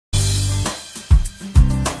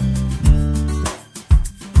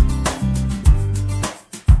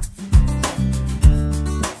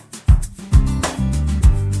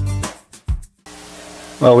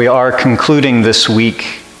Well, we are concluding this week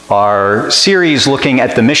our series looking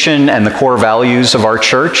at the mission and the core values of our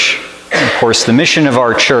church. Of course, the mission of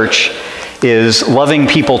our church is loving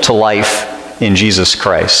people to life in Jesus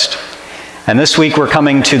Christ. And this week we're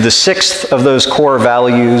coming to the sixth of those core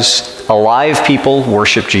values: alive people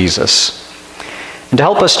worship Jesus. And to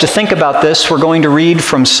help us to think about this, we're going to read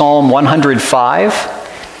from Psalm 105.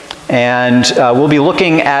 And we'll be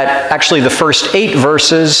looking at actually the first 8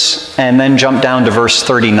 verses and then jump down to verse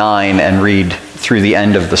 39 and read through the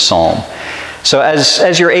end of the psalm. So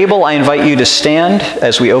as you're able, I invite you to stand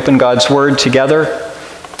as we open God's Word together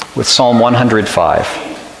with Psalm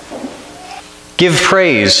 105. Give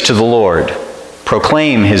praise to the Lord.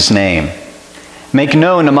 Proclaim his name. Make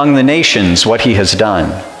known among the nations what he has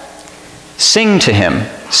done. Sing to him.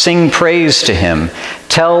 Sing praise to him.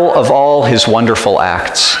 Tell of all his wonderful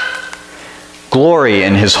acts. Glory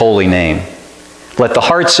in his holy name. Let the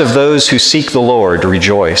hearts of those who seek the Lord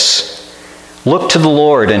rejoice. Look to the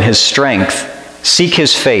Lord in his strength. Seek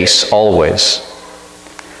his face always.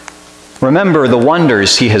 Remember the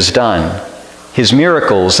wonders he has done, his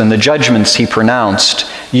miracles and the judgments he pronounced,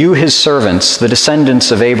 you his servants, the descendants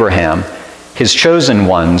of Abraham, his chosen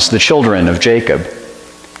ones, the children of Jacob.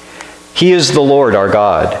 He is the Lord our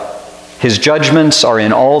God. His judgments are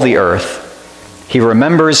in all the earth. He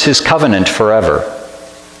remembers his covenant forever,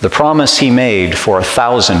 the promise he made for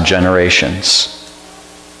 1,000 generations.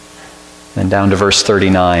 Then down to verse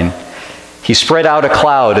 39. He spread out a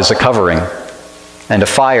cloud as a covering, and a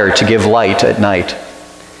fire to give light at night.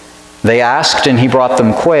 They asked, and he brought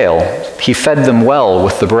them quail. He fed them well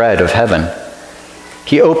with the bread of heaven.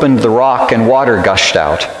 He opened the rock, and water gushed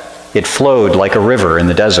out. It flowed like a river in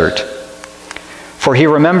the desert. For he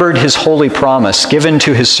remembered his holy promise given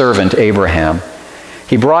to his servant Abraham.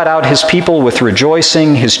 He brought out his people with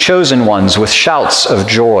rejoicing, his chosen ones with shouts of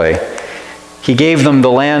joy. He gave them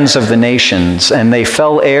the lands of the nations, and they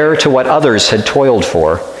fell heir to what others had toiled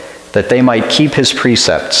for, that they might keep his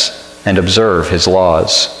precepts and observe his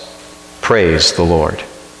laws. Praise the Lord.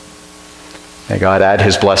 May God add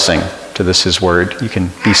his blessing to this his word. You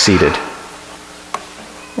can be seated.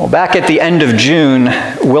 Well, back at the end of June,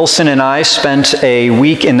 Wilson and I spent a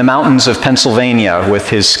week in the mountains of Pennsylvania with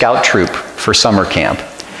his scout troop for summer camp.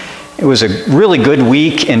 It was a really good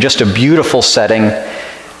week in just a beautiful setting.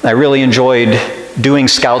 I really enjoyed doing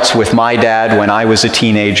scouts with my dad when I was a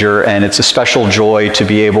teenager, and it's a special joy to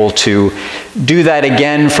be able to do that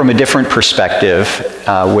again from a different perspective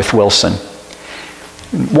with Wilson.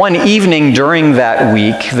 One evening during that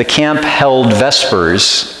week, the camp held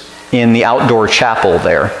Vespers in the outdoor chapel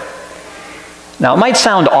there. Now, it might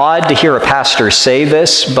sound odd to hear a pastor say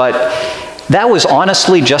this, but that was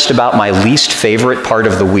honestly just about my least favorite part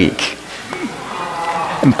of the week.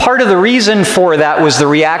 And part of the reason for that was the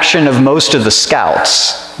reaction of most of the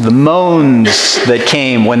scouts, the moans that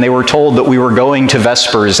came when they were told that we were going to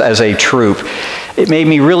Vespers as a troop. It made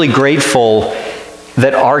me really grateful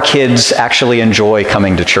that our kids actually enjoy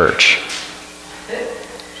coming to church.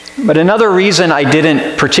 But another reason I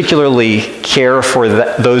didn't particularly care for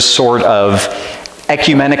those sort of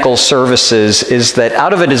ecumenical services is that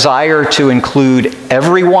out of a desire to include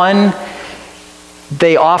everyone,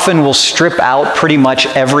 they often will strip out pretty much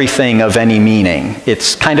everything of any meaning.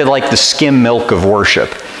 It's kind of like the skim milk of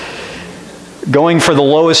worship. Going for the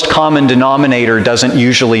lowest common denominator doesn't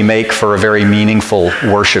usually make for a very meaningful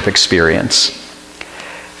worship experience.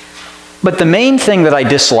 But the main thing that I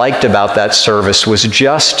disliked about that service was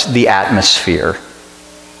just the atmosphere.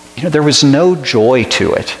 There was no joy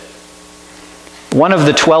to it. One of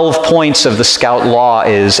the 12 points of the Scout law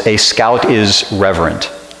is a scout is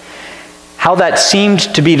reverent. How that seemed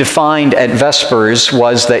to be defined at Vespers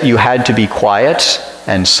was that you had to be quiet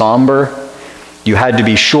and somber. You had to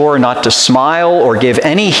be sure not to smile or give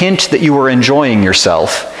any hint that you were enjoying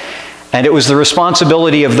yourself. And it was the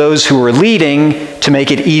responsibility of those who were leading to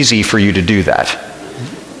make it easy for you to do that.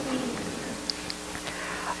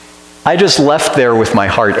 I just left there with my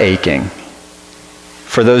heart aching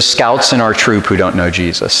for those scouts in our troop who don't know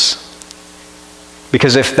Jesus.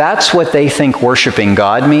 Because if that's what they think worshiping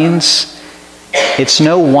God means, it's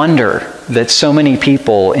no wonder that so many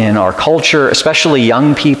people in our culture, especially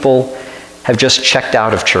young people, have just checked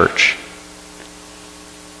out of church.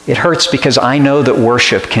 It hurts because I know that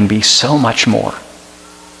worship can be so much more.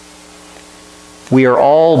 We are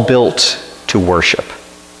all built to worship.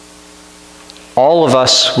 All of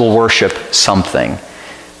us will worship something.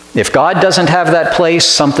 If God doesn't have that place,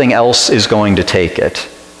 something else is going to take it.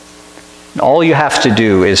 All you have to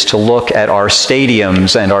do is to look at our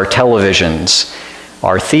stadiums and our televisions,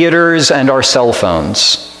 our theaters and our cell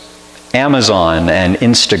phones, Amazon and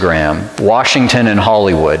Instagram, Washington and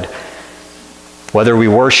Hollywood. Whether we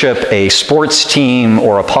worship a sports team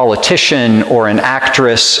or a politician or an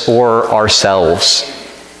actress or ourselves,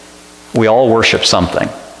 we all worship something.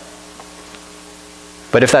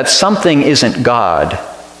 But if that something isn't God,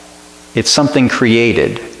 it's something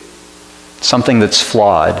created, something that's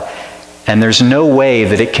flawed, and there's no way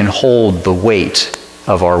that it can hold the weight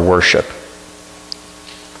of our worship.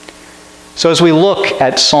 So as we look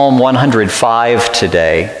at Psalm 105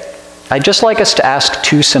 today, I'd just like us to ask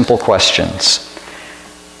two simple questions.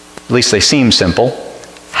 At least they seem simple.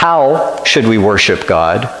 How should we worship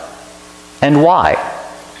God? And why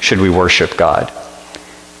should we worship God?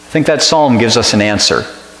 I think that psalm gives us an answer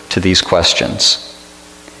to these questions.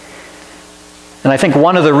 And I think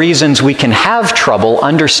one of the reasons we can have trouble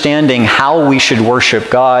understanding how we should worship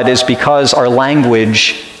God is because our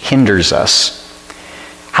language hinders us.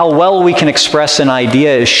 How well we can express an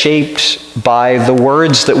idea is shaped by the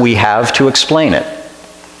words that we have to explain it.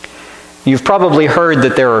 You've probably heard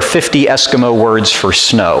that there are 50 Eskimo words for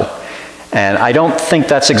snow. And I don't think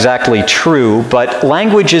that's exactly true, but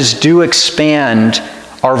languages do expand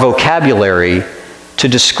our vocabulary to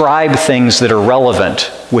describe things that are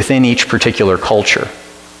relevant within each particular culture.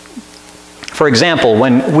 For example,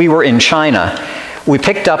 when we were in China, we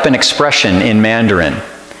picked up an expression in Mandarin,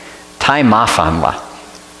 "tai ma fan la."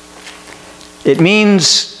 It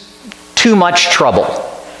means too much trouble,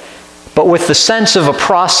 but with the sense of a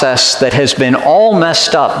process that has been all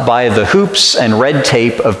messed up by the hoops and red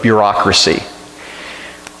tape of bureaucracy.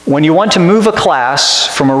 When you want to move a class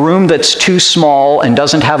from a room that's too small and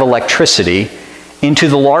doesn't have electricity into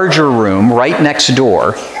the larger room right next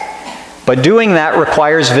door, but doing that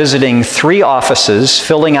requires visiting 3 offices,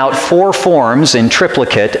 filling out 4 forms in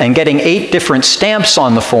triplicate, and getting 8 different stamps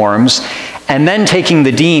on the forms, and then taking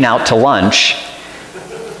the dean out to lunch,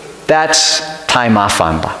 that's tai ma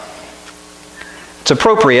fan la. It's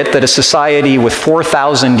appropriate that a society with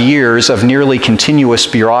 4,000 years of nearly continuous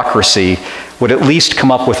bureaucracy would at least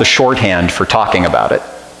come up with a shorthand for talking about it.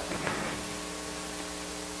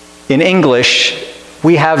 In English,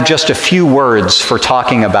 we have just a few words for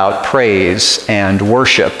talking about praise and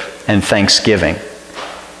worship and thanksgiving.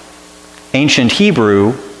 Ancient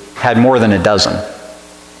Hebrew had more than a dozen.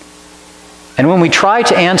 And when we try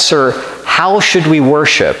to answer, how should we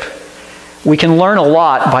worship, we can learn a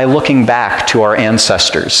lot by looking back to our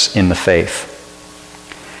ancestors in the faith.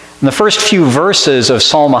 And the first few verses of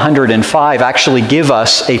Psalm 105 actually give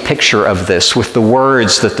us a picture of this with the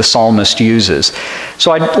words that the psalmist uses.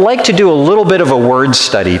 So I'd like to do a little bit of a word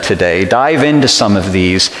study today, dive into some of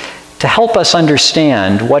these to help us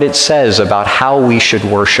understand what it says about how we should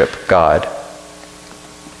worship God.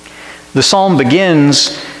 The psalm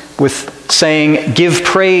begins with saying, "Give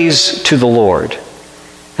praise to the Lord."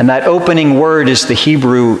 And that opening word is the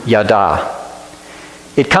Hebrew yada.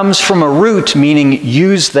 It comes from a root meaning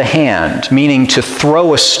use the hand, meaning to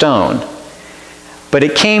throw a stone. But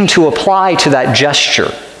it came to apply to that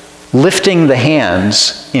gesture, lifting the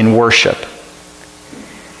hands in worship.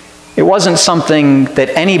 It wasn't something that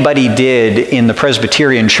anybody did in the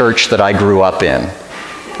Presbyterian church that I grew up in.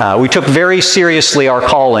 We took very seriously our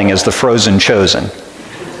calling as the frozen chosen.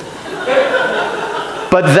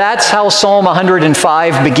 But that's how Psalm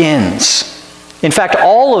 105 begins. In fact,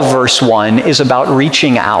 all of verse 1 is about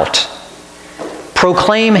reaching out.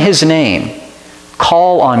 Proclaim his name.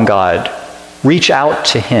 Call on God. Reach out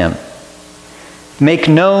to him. Make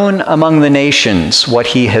known among the nations what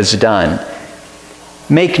he has done.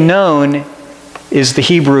 Make known is the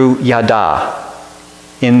Hebrew yada.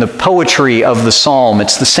 In the poetry of the psalm,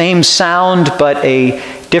 it's the same sound but a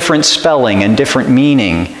different spelling and different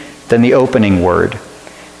meaning than the opening word.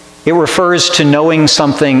 It refers to knowing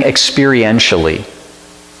something experientially,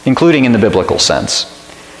 including in the biblical sense.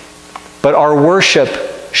 But our worship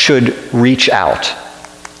should reach out.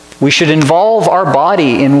 We should involve our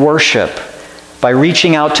body in worship by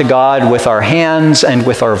reaching out to God with our hands and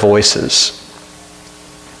with our voices.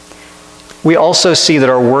 We also see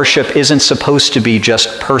that our worship isn't supposed to be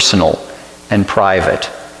just personal and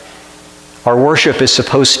private. Our worship is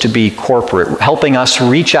supposed to be corporate, helping us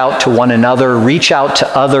reach out to one another, reach out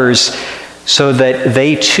to others, so that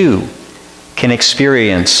they too can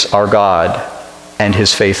experience our God and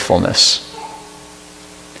his faithfulness.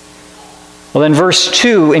 Well, then verse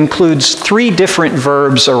 2 includes 3 different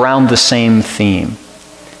verbs around the same theme.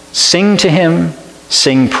 Sing to him,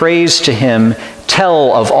 sing praise to him,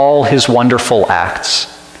 tell of all his wonderful acts.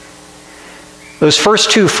 Those first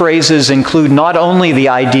 2 phrases include not only the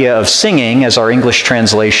idea of singing, as our English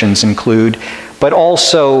translations include, but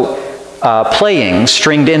also playing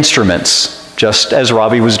stringed instruments, just as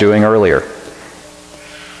Robbie was doing earlier.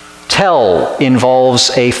 Tell involves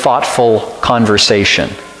a thoughtful conversation.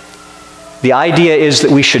 The idea is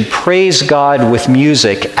that we should praise God with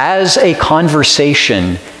music as a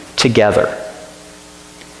conversation together.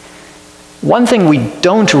 One thing we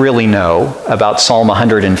don't really know about Psalm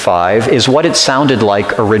 105 is what it sounded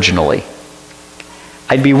like originally.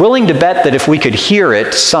 I'd be willing to bet that if we could hear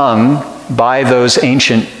it sung by those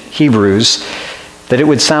ancient Hebrews, that it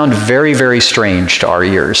would sound very, very strange to our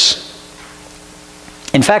ears.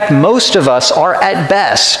 In fact, most of us are at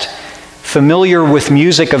best familiar with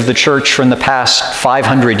music of the church from the past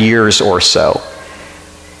 500 years or so.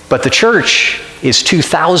 But the church is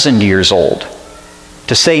 2,000 years old,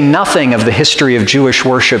 to say nothing of the history of Jewish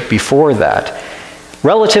worship before that.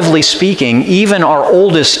 Relatively speaking, even our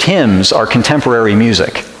oldest hymns are contemporary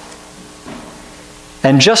music.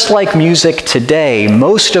 And just like music today,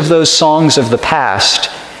 most of those songs of the past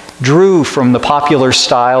drew from the popular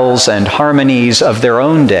styles and harmonies of their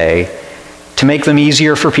own day to make them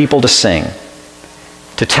easier for people to sing,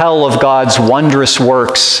 to tell of God's wondrous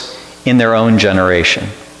works in their own generation.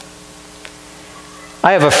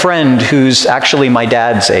 I have a friend who's actually my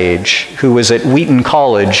dad's age, who was at Wheaton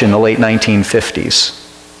College in the late 1950s.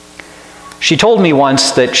 She told me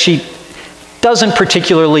once that she doesn't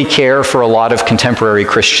particularly care for a lot of contemporary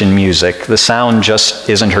Christian music. The sound just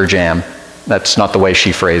isn't her jam. That's not the way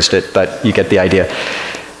she phrased it, but you get the idea.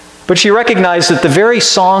 But she recognized that the very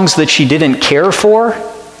songs that she didn't care for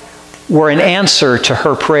were an answer to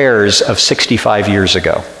her prayers of 65 years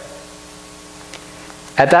ago.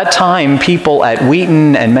 At that time, people at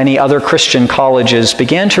Wheaton and many other Christian colleges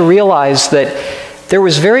began to realize that there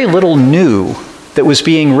was very little new that was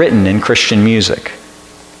being written in Christian music.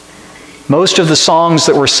 Most of the songs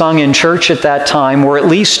that were sung in church at that time were at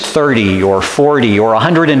least 30 or 40 or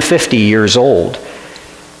 150 years old.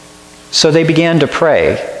 So they began to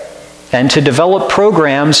pray and to develop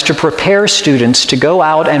programs to prepare students to go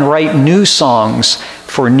out and write new songs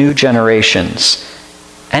for new generations.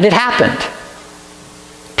 And it happened.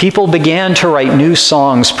 People began to write new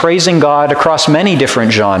songs praising God across many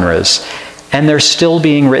different genres, and they're still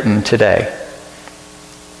being written today.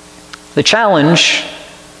 The challenge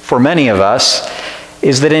for many of us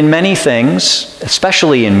is that in many things,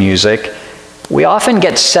 especially in music, we often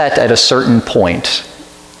get set at a certain point.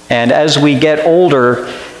 And as we get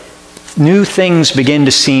older, new things begin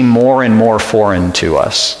to seem more and more foreign to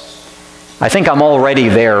us. I think I'm already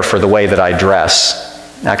there for the way that I dress.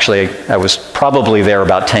 Actually, I was probably there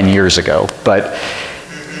about 10 years ago, but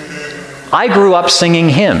I grew up singing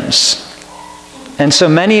hymns. And so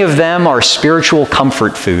many of them are spiritual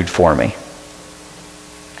comfort food for me.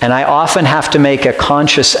 And I often have to make a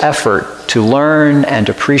conscious effort to learn and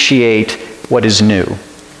appreciate what is new.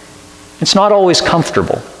 It's not always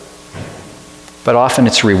comfortable, but often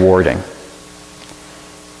it's rewarding.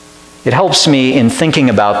 It helps me in thinking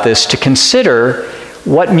about this to consider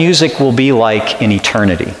what music will be like in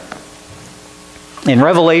eternity. In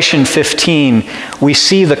Revelation 15, we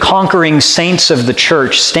see the conquering saints of the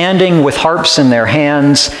church standing with harps in their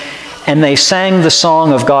hands, and they sang the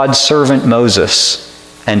song of God's servant Moses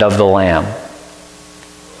and of the Lamb.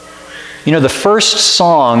 You know, the first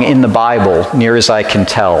song in the Bible, near as I can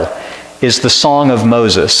tell, is the Song of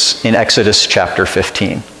Moses in Exodus chapter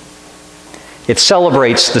 15. It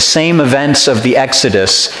celebrates the same events of the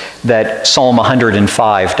Exodus that Psalm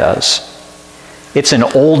 105 does. It's an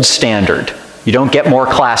old standard. You don't get more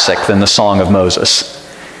classic than the Song of Moses.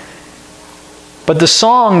 But the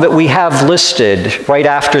song that we have listed right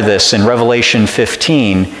after this in Revelation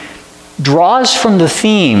 15 draws from the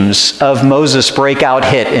themes of Moses' breakout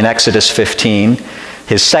hit in Exodus 15,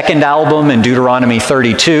 his second album in Deuteronomy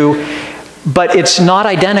 32, but it's not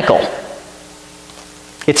identical.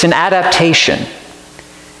 It's an adaptation,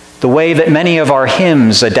 the way that many of our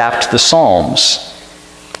hymns adapt the Psalms,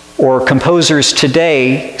 or composers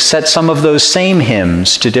today set some of those same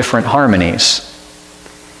hymns to different harmonies.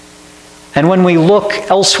 And when we look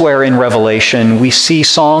elsewhere in Revelation, we see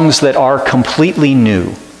songs that are completely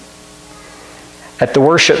new. At the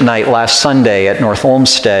worship night last Sunday at North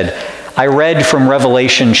Olmsted, I read from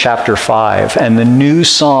Revelation chapter 5 and the new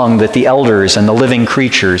song that the elders and the living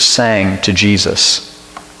creatures sang to Jesus.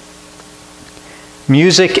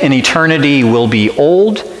 Music in eternity will be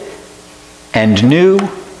old and new,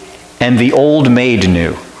 and the old made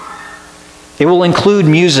new. It will include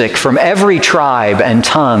music from every tribe and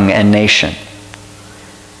tongue and nation.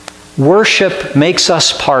 Worship makes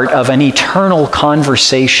us part of an eternal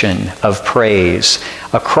conversation of praise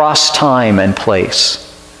across time and place.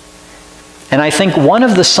 And I think one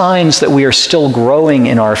of the signs that we are still growing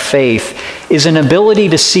in our faith is an ability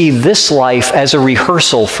to see this life as a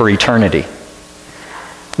rehearsal for eternity,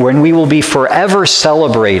 when we will be forever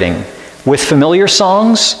celebrating with familiar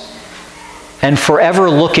songs and forever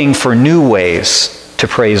looking for new ways to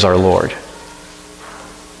praise our Lord.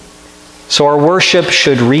 So our worship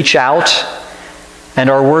should reach out, and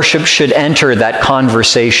our worship should enter that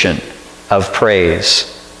conversation of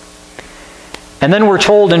praise. And then we're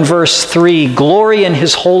told in verse 3, "Glory in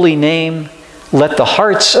his holy name, let the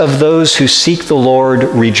hearts of those who seek the Lord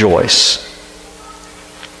rejoice."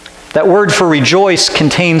 That word for rejoice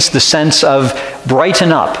contains the sense of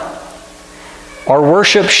brighten up. Our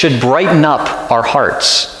worship should brighten up our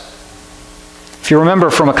hearts. If you remember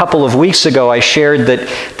from a couple of weeks ago, I shared that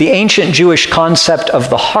the ancient Jewish concept of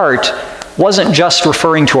the heart wasn't just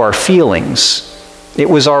referring to our feelings. It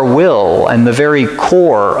was our will and the very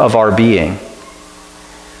core of our being.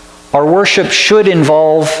 Our worship should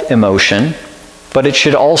involve emotion, but it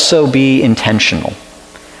should also be intentional.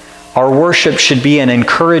 Our worship should be an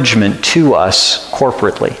encouragement to us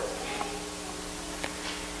corporately.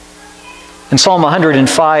 And Psalm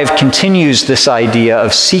 105 continues this idea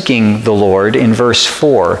of seeking the Lord in verse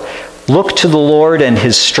 4. "Look to the Lord and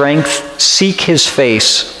his strength, seek his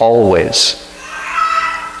face always."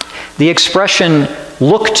 The expression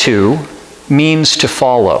 "look to" means to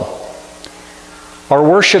follow. Our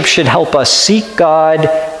worship should help us seek God,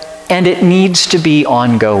 and it needs to be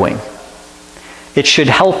ongoing. It should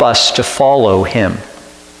help us to follow him.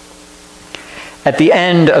 At the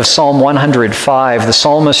end of Psalm 105, the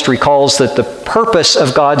psalmist recalls that the purpose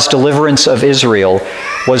of God's deliverance of Israel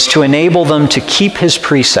was to enable them to keep his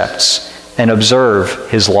precepts and observe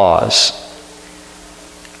his laws.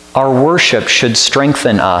 Our worship should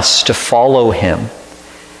strengthen us to follow him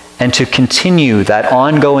and to continue that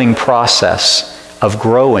ongoing process of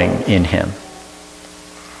growing in him.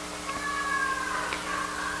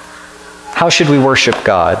 How should we worship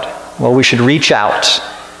God? Well, we should reach out.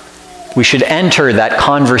 We should enter that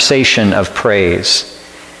conversation of praise.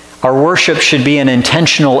 Our worship should be an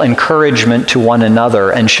intentional encouragement to one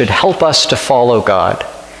another and should help us to follow God.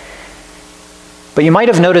 But you might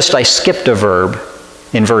have noticed I skipped a verb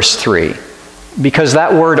in verse 3, because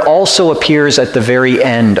that word also appears at the very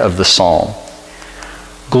end of the psalm.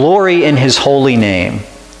 Glory in his holy name,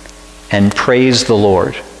 and praise the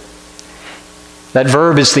Lord. That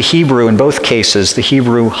verb is the Hebrew, in both cases, the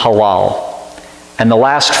Hebrew halal. And the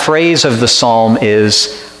last phrase of the psalm is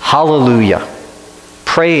hallelujah.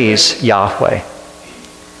 Praise Yahweh.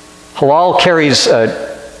 Halal carries an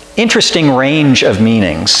interesting range of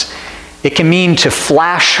meanings. It can mean to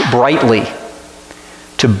flash brightly,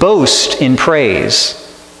 to boast in praise,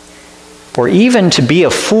 or even to be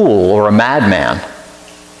a fool or a madman.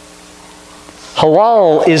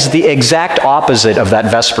 Halal is the exact opposite of that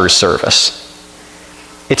Vespers service.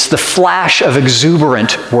 It's the flash of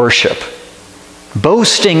exuberant worship,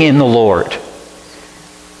 boasting in the Lord,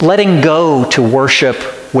 letting go to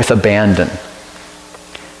worship with abandon.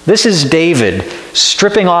 This is David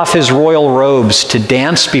stripping off his royal robes to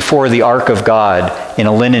dance before the ark of God in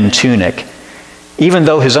a linen tunic, even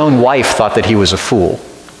though his own wife thought that he was a fool.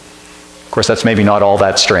 Of course, that's maybe not all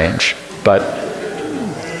that strange, but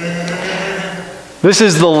this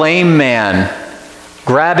is the lame man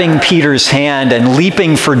grabbing Peter's hand and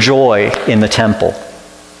leaping for joy in the temple.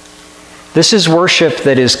 This is worship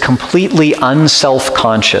that is completely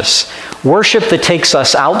unself-conscious, worship that takes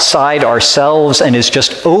us outside ourselves and is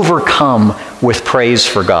just overcome with praise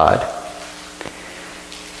for God.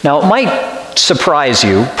 Now, it might surprise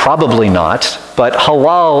you, probably not, but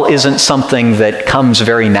halal isn't something that comes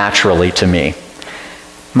very naturally to me.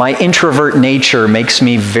 My introvert nature makes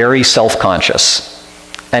me very self-conscious.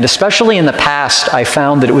 And especially in the past, I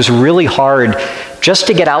found that it was really hard just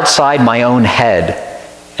to get outside my own head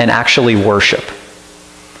and actually worship.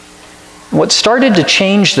 What started to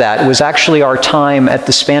change that was actually our time at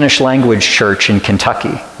the Spanish language church in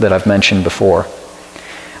Kentucky that I've mentioned before.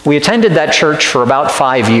 We attended that church for about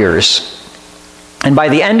 5 years. And by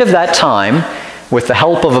the end of that time, with the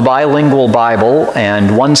help of a bilingual Bible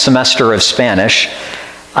and 1 semester of Spanish,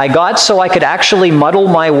 I got so I could actually muddle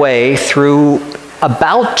my way through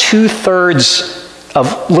about 2/3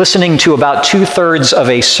 of listening to about 2/3 of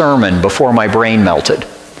a sermon before my brain melted.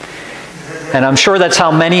 And I'm sure that's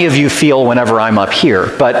how many of you feel whenever I'm up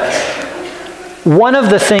here. But one of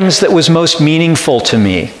the things that was most meaningful to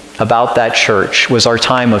me about that church was our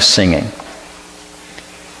time of singing.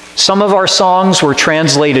 Some of our songs were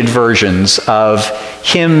translated versions of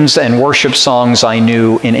hymns and worship songs I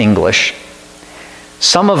knew in English.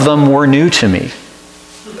 Some of them were new to me,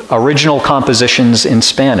 original compositions in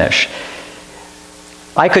Spanish.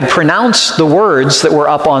 I could pronounce the words that were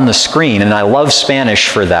up on the screen, and I love Spanish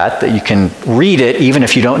for that you can read it even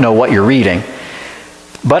if you don't know what you're reading.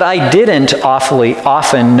 But I didn't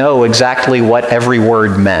often know exactly what every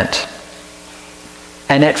word meant.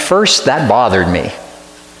 And at first that bothered me.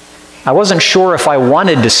 I wasn't sure if I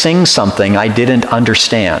wanted to sing something I didn't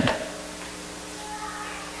understand.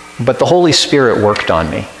 But the Holy Spirit worked on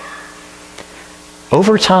me.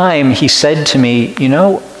 Over time, he said to me,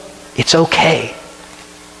 it's okay.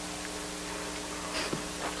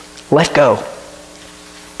 Let go.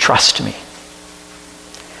 Trust me.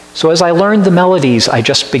 So as I learned the melodies, I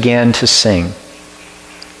just began to sing.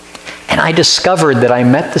 And I discovered that I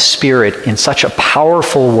met the Spirit in such a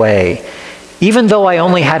powerful way, even though I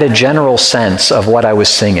only had a general sense of what I was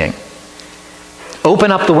singing.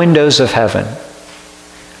 Open up the windows of heaven.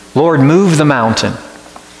 Lord, move the mountain.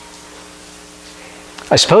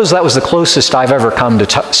 I suppose that was the closest I've ever come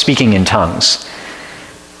to speaking in tongues.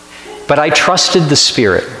 But I trusted the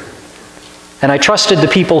Spirit. And I trusted the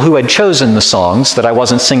people who had chosen the songs, that I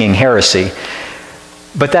wasn't singing heresy.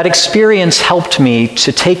 But that experience helped me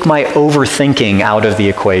to take my overthinking out of the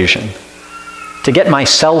equation, to get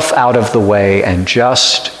myself out of the way and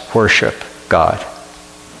just worship God.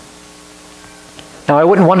 Now, I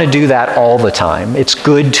wouldn't want to do that all the time. It's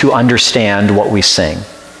good to understand what we sing.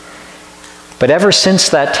 But ever since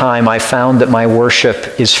that time, I found that my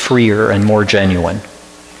worship is freer and more genuine.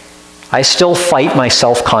 I still fight my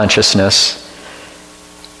self-consciousness,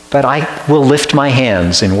 but I will lift my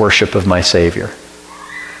hands in worship of my Savior.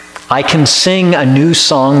 I can sing a new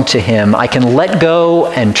song to him. I can let go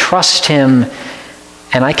and trust him,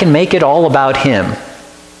 and I can make it all about him,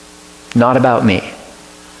 not about me.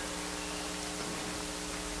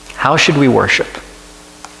 How should we worship?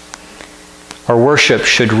 Our worship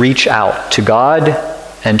should reach out to God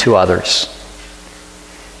and to others.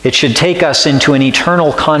 It should take us into an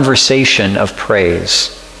eternal conversation of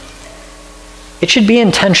praise. It should be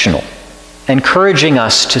intentional, encouraging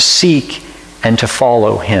us to seek and to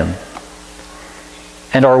follow him.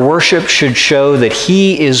 And our worship should show that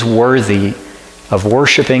he is worthy of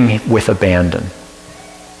worshiping with abandon.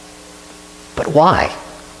 But why?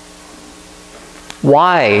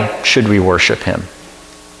 Why should we worship him?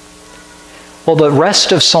 Well, the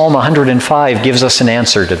rest of Psalm 105 gives us an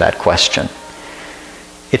answer to that question.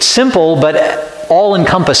 It's simple, but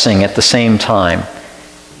all-encompassing at the same time.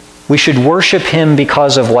 We should worship him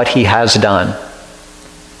because of what he has done.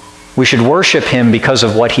 We should worship him because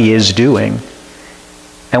of what he is doing.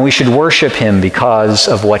 And we should worship him because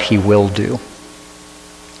of what he will do.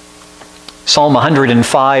 Psalm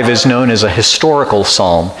 105 is known as a historical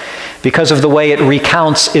psalm because of the way it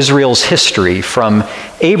recounts Israel's history from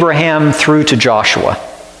Abraham through to Joshua.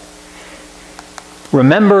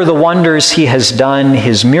 Remember the wonders he has done,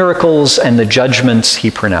 his miracles, and the judgments he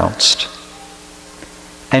pronounced.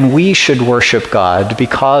 And we should worship God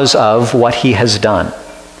because of what he has done.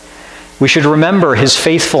 We should remember his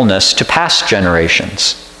faithfulness to past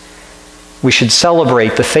generations. We should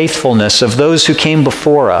celebrate the faithfulness of those who came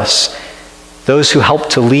before us, those who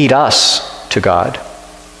helped to lead us to God.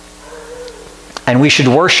 And we should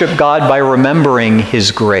worship God by remembering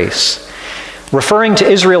his grace. Referring to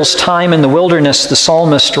Israel's time in the wilderness, the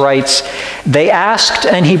psalmist writes, "They asked,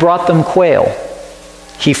 and he brought them quail.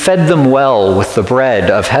 He fed them well with the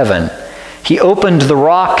bread of heaven. He opened the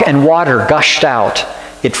rock, and water gushed out.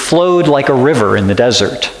 It flowed like a river in the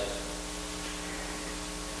desert."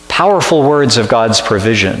 Powerful words of God's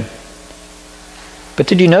provision. But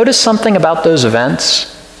did you notice something about those events?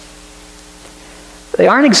 They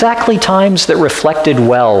aren't exactly times that reflected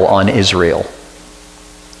well on Israel.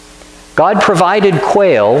 God provided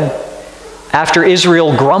quail after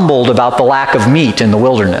Israel grumbled about the lack of meat in the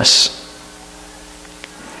wilderness.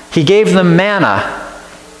 He gave them manna,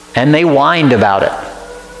 and they whined about it.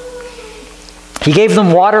 He gave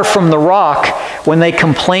them water from the rock when they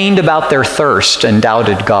complained about their thirst and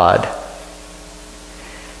doubted God.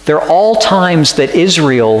 They're all times that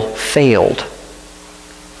Israel failed,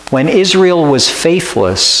 when Israel was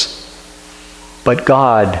faithless, but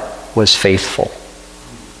God was faithful.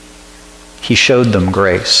 He showed them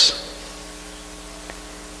grace.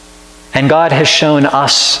 And God has shown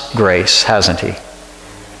us grace, hasn't he?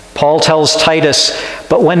 Paul tells Titus,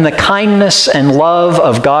 "But when the kindness and love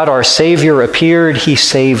of God our Savior appeared, he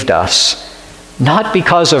saved us, not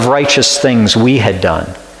because of righteous things we had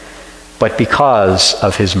done, but because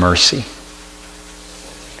of his mercy."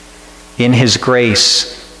 In his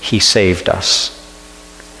grace, he saved us.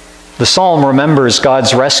 The psalm remembers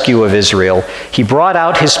God's rescue of Israel. He brought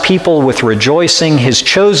out his people with rejoicing, his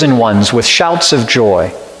chosen ones with shouts of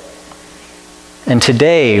joy. And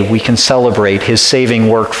today we can celebrate his saving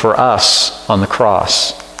work for us on the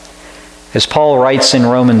cross. As Paul writes in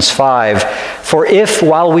Romans 5, "For if,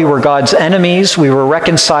 while we were God's enemies, we were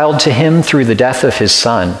reconciled to him through the death of his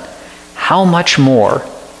Son, how much more,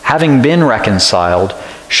 having been reconciled,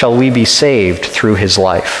 shall we be saved through his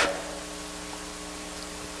life?"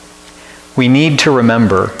 We need to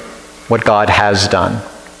remember what God has done.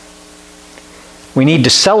 We need to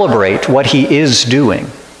celebrate what he is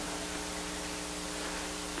doing.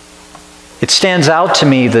 It stands out to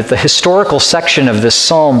me that the historical section of this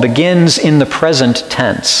psalm begins in the present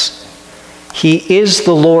tense. He is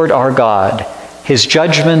the Lord our God. His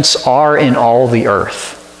judgments are in all the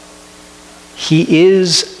earth. He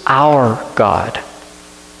is our God.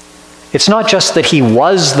 It's not just that he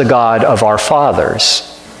was the God of our fathers.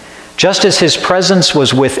 Just as his presence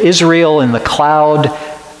was with Israel in the cloud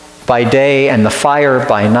by day and the fire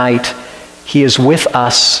by night, he is with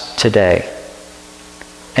us today.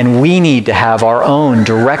 And we need to have our own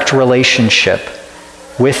direct relationship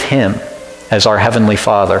with him as our Heavenly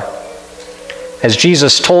Father. As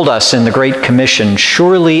Jesus told us in the Great Commission,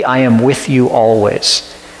 "Surely I am with you always,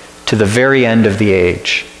 to the very end of the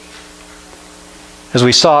age." As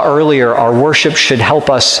we saw earlier, our worship should help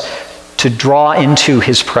us to draw into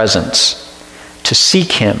his presence, to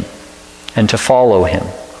seek him, and to follow him.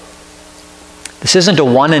 This isn't a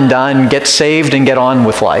one and done, get saved and get on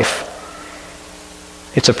with life.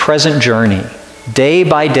 It's a present journey, day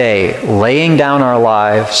by day, laying down our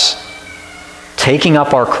lives, taking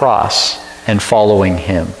up our cross, and following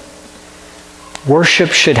him.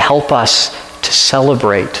 Worship should help us to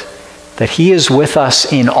celebrate that he is with us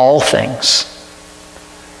in all things.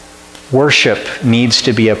 Worship needs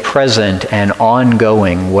to be a present and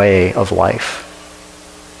ongoing way of life.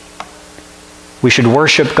 We should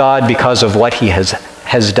worship God because of what he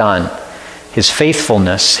has done, his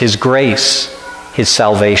faithfulness, his grace, his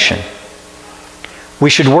salvation. We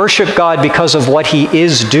should worship God because of what he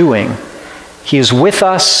is doing. He is with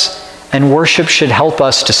us, and worship should help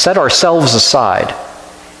us to set ourselves aside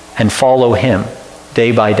and follow him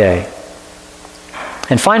day by day.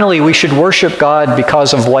 And finally, we should worship God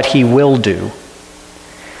because of what he will do.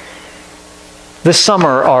 This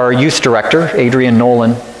summer, our youth director, Adrian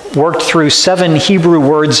Nolan, worked through 7 Hebrew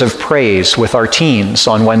words of praise with our teens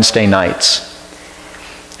on Wednesday nights.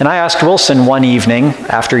 And I asked Wilson one evening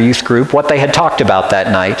after youth group what they had talked about that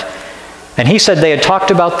night. And he said they had talked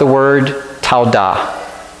about the word taudah.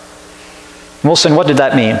 Wilson, what did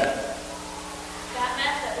that mean? That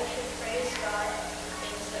meant that we should praise God for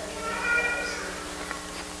things that we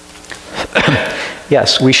haven't yet received.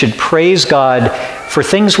 Yes, we should praise God for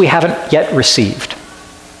things we haven't yet received.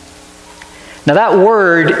 Now that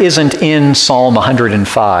word isn't in Psalm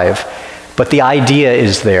 105, but the idea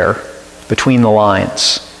is there between the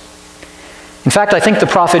lines. In fact, I think the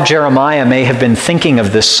prophet Jeremiah may have been thinking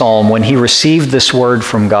of this psalm when he received this word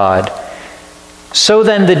from God. "So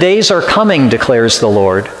then the days are coming, declares the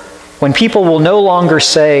Lord, when people will no longer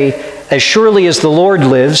say, 'As surely as the Lord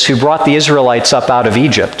lives, who brought the Israelites up out of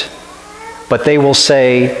Egypt,' but they will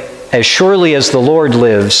say, 'As surely as the Lord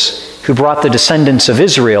lives, who brought the descendants of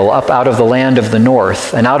Israel up out of the land of the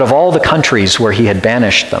north and out of all the countries where he had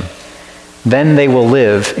banished them. Then they will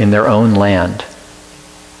live in their own land.'"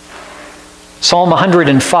 Psalm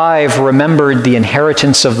 105 remembered the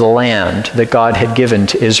inheritance of the land that God had given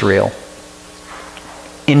to Israel.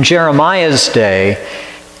 In Jeremiah's day,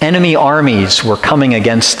 enemy armies were coming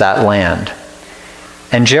against that land.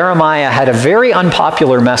 And Jeremiah had a very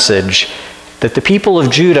unpopular message that the people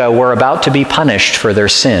of Judah were about to be punished for their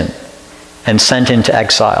sin and sent into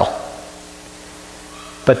exile.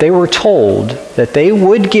 But they were told that they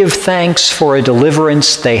would give thanks for a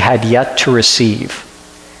deliverance they had yet to receive,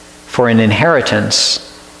 for an inheritance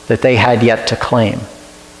that they had yet to claim.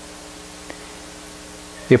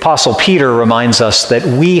 The Apostle Peter reminds us that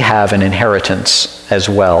we have an inheritance as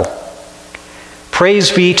well. Praise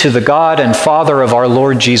be to the God and Father of our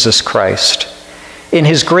Lord Jesus Christ. In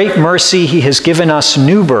his great mercy, he has given us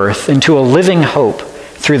new birth into a living hope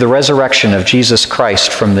through the resurrection of Jesus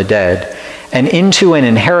Christ from the dead, and into an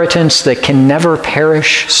inheritance that can never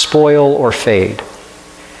perish, spoil, or fade.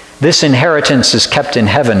 This inheritance is kept in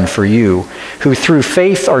heaven for you, who through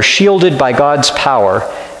faith are shielded by God's power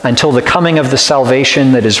until the coming of the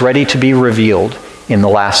salvation that is ready to be revealed in the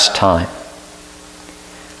last time.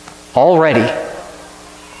 Already,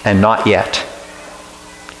 and not yet.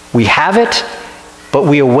 We have it, but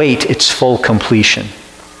we await its full completion.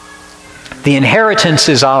 The inheritance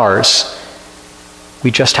is ours. We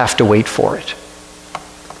just have to wait for it.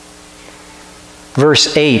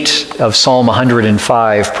 Verse 8 of Psalm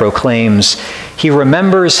 105 proclaims, He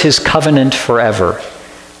remembers his covenant forever,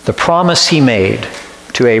 the promise he made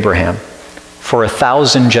to Abraham for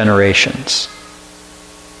 1,000 generations.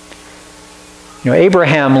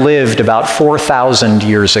 Abraham lived about 4,000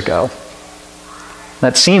 years ago.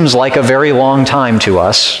 That seems like a very long time to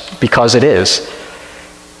us, because it is.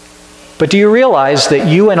 But do you realize that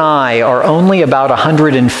you and I are only about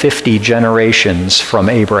 150 generations from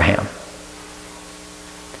Abraham?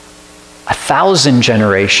 1,000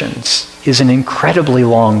 generations is an incredibly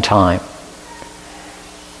long time.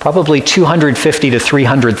 Probably 250 to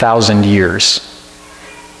 300,000 years.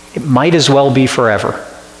 It might as well be forever.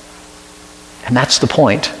 And that's the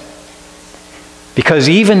point. Because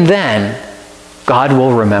even then, God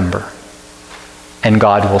will remember, and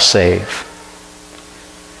God will save.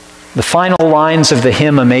 The final lines of the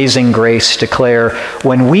hymn Amazing Grace declare,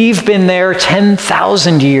 when we've been there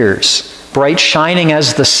 10,000 years, bright shining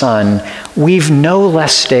as the sun, we've no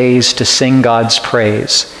less days to sing God's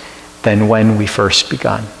praise than when we first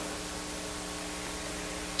begun.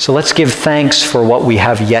 So let's give thanks for what we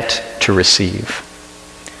have yet to receive.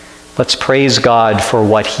 Let's praise God for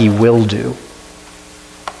what he will do.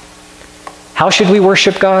 How should we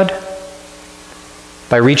worship God?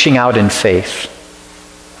 By reaching out in faith,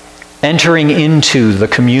 entering into the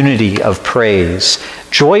community of praise,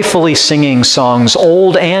 joyfully singing songs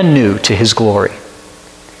old and new to his glory,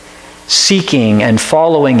 seeking and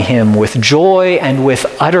following him with joy and with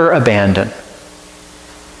utter abandon.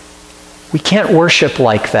 We can't worship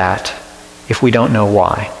like that if we don't know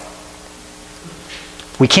why.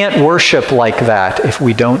 We can't worship like that if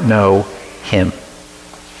we don't know him.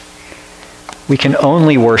 We can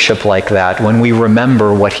only worship like that when we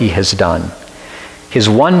remember what he has done, his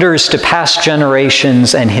wonders to past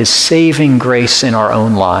generations and his saving grace in our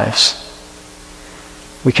own lives.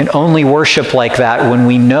 We can only worship like that when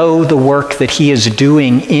we know the work that he is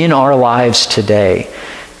doing in our lives today,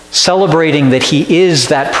 celebrating that he is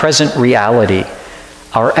that present reality,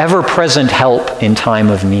 our ever-present help in time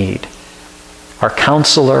of need, our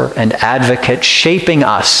counselor and advocate shaping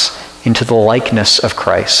us into the likeness of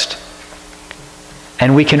Christ.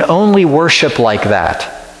 And we can only worship like that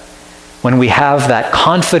when we have that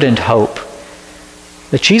confident hope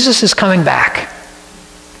that Jesus is coming back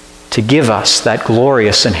to give us that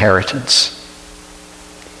glorious inheritance.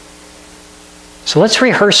 So let's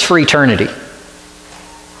rehearse for eternity,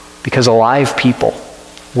 because alive people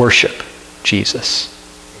worship Jesus.